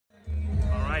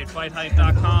right,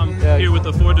 FightHype.com, here with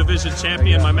the 4-division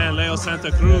champion, my man Leo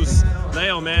Santa Cruz.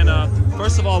 Leo, man,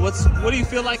 first of all, what do you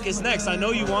feel like is next? I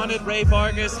know you wanted Ray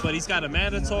Vargas, but he's got a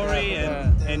mandatory,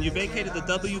 and you vacated the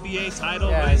WBA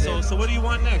title, right? So what do you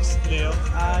want next, Leo?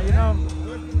 You know,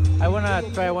 I want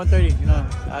to try 130, you know.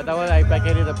 That was I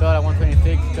vacated the belt at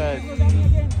 126 because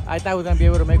I thought I was going to be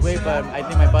able to make weight, but I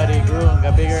think my body grew and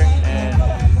got bigger, and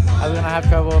I was going to have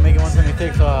trouble making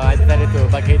 126, so I decided to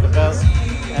vacate the belt.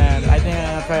 And I think I'm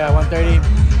going to try at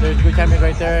 130. There's good champions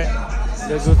right there.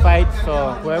 There's good fights,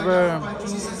 so whoever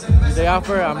they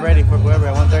offer, I'm ready for whoever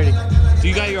at 130. Do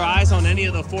you got your eyes on any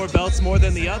of the 4 belts more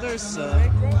than the others? I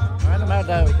don't know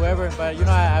that whoever, but you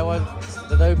know, I was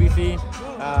the WBC.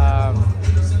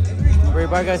 Ray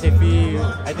Vargas, I think he's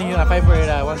gonna fight for it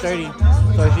at 130.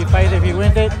 So if he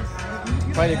wins it,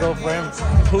 probably go for him.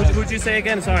 Who'd you say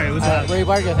again? Sorry, it was Ray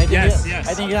Vargas. I think yes.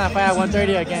 I think he's gonna fight at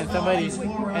 130 against somebody,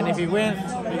 and if he wins,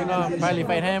 you know, probably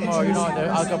fight him, or you know,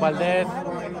 there's Alto Valdez.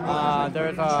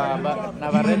 There's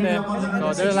Navarrete,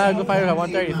 so there's a lot of good fighters at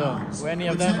 130, so with any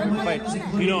of them, we can fight.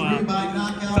 You know,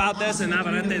 Valdez and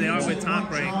Navarrete, they are with Top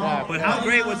Rank, but how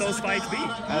great would those fights be?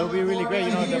 That would be really great,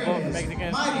 you know, they're both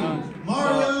Mexicans, you know,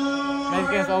 so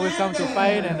Mexicans always come to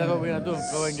fight, and that's what we're going to do,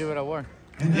 go and give it a war.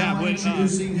 Yeah, but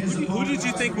who did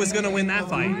you think was going to win that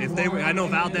fight? If they were, I know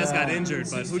Valdez got injured,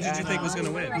 but who did you think was going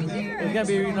to win? It's going to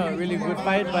be, you know, a really good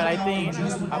fight, but I think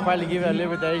I'll probably give it a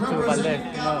little bit edge to Valdez,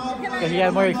 you know, because he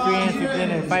has more experience, he's been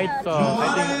in fights, so I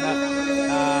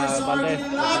think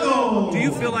Valdez. Do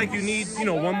you feel like you need, you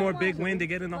know, one more big win to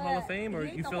get in the Hall of Fame, or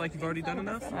you feel like you've already done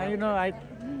enough? You know, I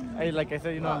like I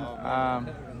said, you know,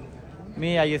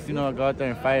 me, I just, you know, go out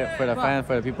there and fight for the fans,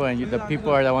 for the people, and the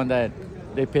people are the one that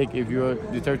they pick if you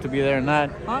deserve to be there or not.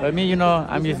 But me, you know,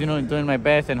 I'm just, you know, doing my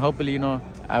best, and hopefully, you know,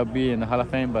 I'll be in the Hall of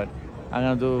Fame, but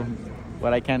I'm going to do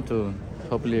what I can to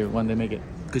hopefully one day make it.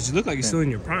 Because you look like you're still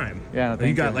in your prime. Yeah, no,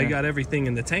 you got everything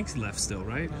in the tank left still,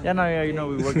 right? Yeah, no, yeah, you know,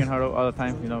 we're working hard all the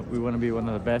time. You know, we want to be one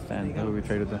of the best, and that's what we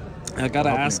try to do. I gotta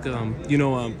ask, you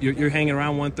know, you're hanging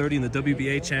around 130, and the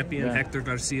WBA champion Hector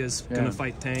Garcia's gonna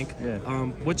fight Tank. Yeah.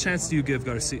 What chance do you give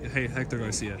Hector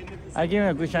Garcia? I give him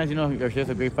a good chance. You know, Garcia's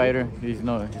a great fighter. He's, you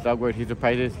know, he's awkward. He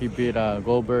surprises. He beat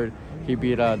Goldberg. He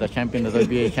beat the champion, the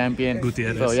WBA champion.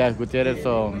 Gutierrez. So yeah, Gutierrez.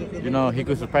 So you know, he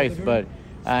could surprise, but.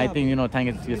 I think, you know, Tank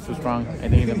is just too strong. I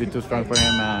think he's going to be too strong for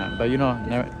him. But, you know,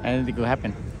 anything could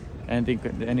happen.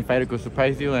 Any fighter could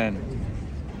surprise you, and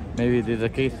maybe this is the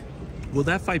case. Will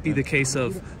that fight be the case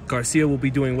of Garcia will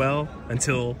be doing well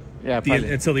until the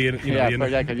because, you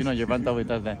know, Gervonta always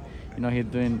does that. You know,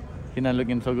 he's not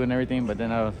looking so good and everything, but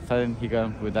then all of a sudden he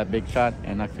comes with that big shot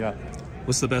and knocks you out.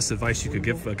 What's the best advice you could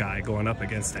give a guy going up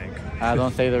against Tank?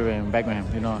 Don't stay there and back with him.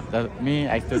 You know, me,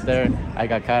 I stood there, I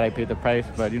got caught, I paid the price.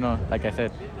 But, you know, like I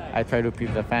said, I try to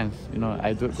please the fans. You know,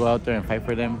 I do go out there and fight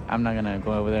for them. I'm not going to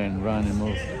go over there and run and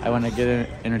move. I want to get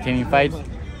entertaining fights,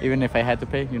 even if I had to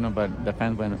pay, you know, but the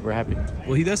fans were happy.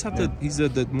 Well, he does have to, he's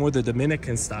more the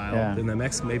Dominican style than the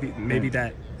Mexican. Maybe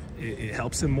that it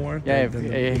helps him more. Yeah,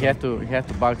 he has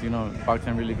to box, you know, box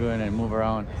him really good and move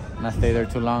around, not stay there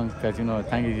too long, because, you know,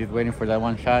 Tank is just waiting for that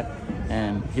one shot,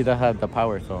 and he does have the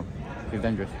power, so he's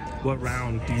dangerous. What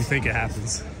round do you think it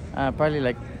happens? Probably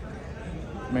like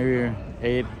maybe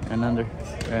 8 and under.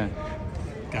 Yeah.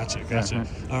 Gotcha.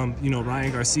 You know,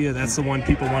 Ryan Garcia, that's the one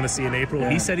people want to see in April.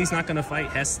 He said he's not going to fight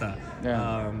Hesta.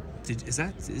 Is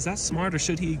that smart, or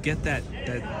should he get that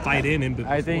fight in before?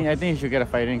 I think he should get a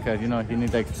fight in, because, you know, he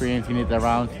needs the experience, he needs the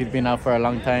rounds. He's been out for a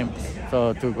long time,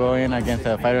 so to go in against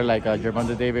a fighter like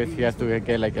Gervonta Davis, he has to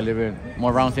get like a little bit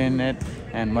more rounds in it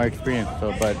and more experience.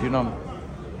 So, but, you know,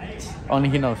 only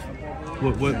he knows.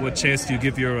 What chance do you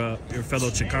give your fellow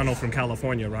Chicano from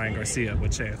California, Ryan Garcia?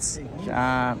 What chance?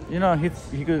 You know,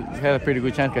 he could have a pretty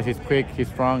good chance, because he's quick, he's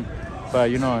strong.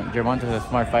 But, you know, Gervonta's a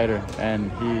smart fighter,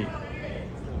 and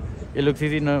it looks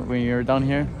easy, you know, when you're down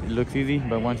here. It looks easy,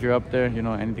 but once you're up there, you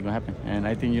know, anything will happen. And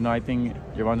I think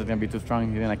Gervonta's gonna be too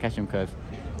strong. He's gonna catch him, because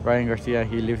Ryan Garcia,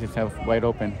 he leaves himself wide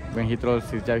open. When he throws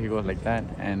his jab, he goes like that,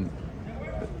 and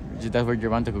that's where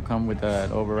Gervonta could come with the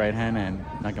over right hand and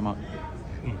knock him out.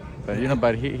 But, you know,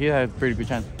 but he has a pretty good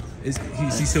chance. He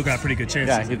still got pretty good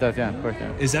chances. Yeah, he does, yeah, of course.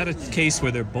 Yeah. Is that a case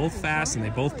where they're both fast and they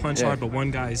both punch hard, but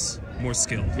one guy's more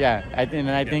skilled? Yeah, I think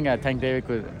Tank David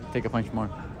could take a punch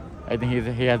more. I think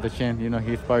he has the chin. You know,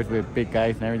 he spars with big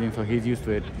guys and everything, so he's used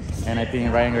to it. And I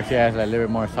think Ryan Garcia has a little bit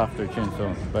more softer chin.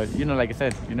 So, but, you know, like I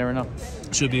said, you never know.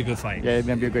 Should be a good fight. Yeah, it's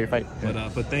gonna be a great fight.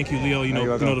 But thank you, Leo. You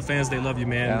know the fans, they love you,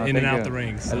 man. In and out the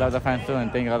rings. So. I love the fans too,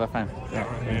 and thank all the fans. All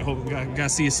right, man. Gotta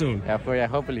see you soon. Yeah,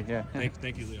 hopefully, yeah.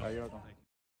 Thank you, Leo. You're welcome.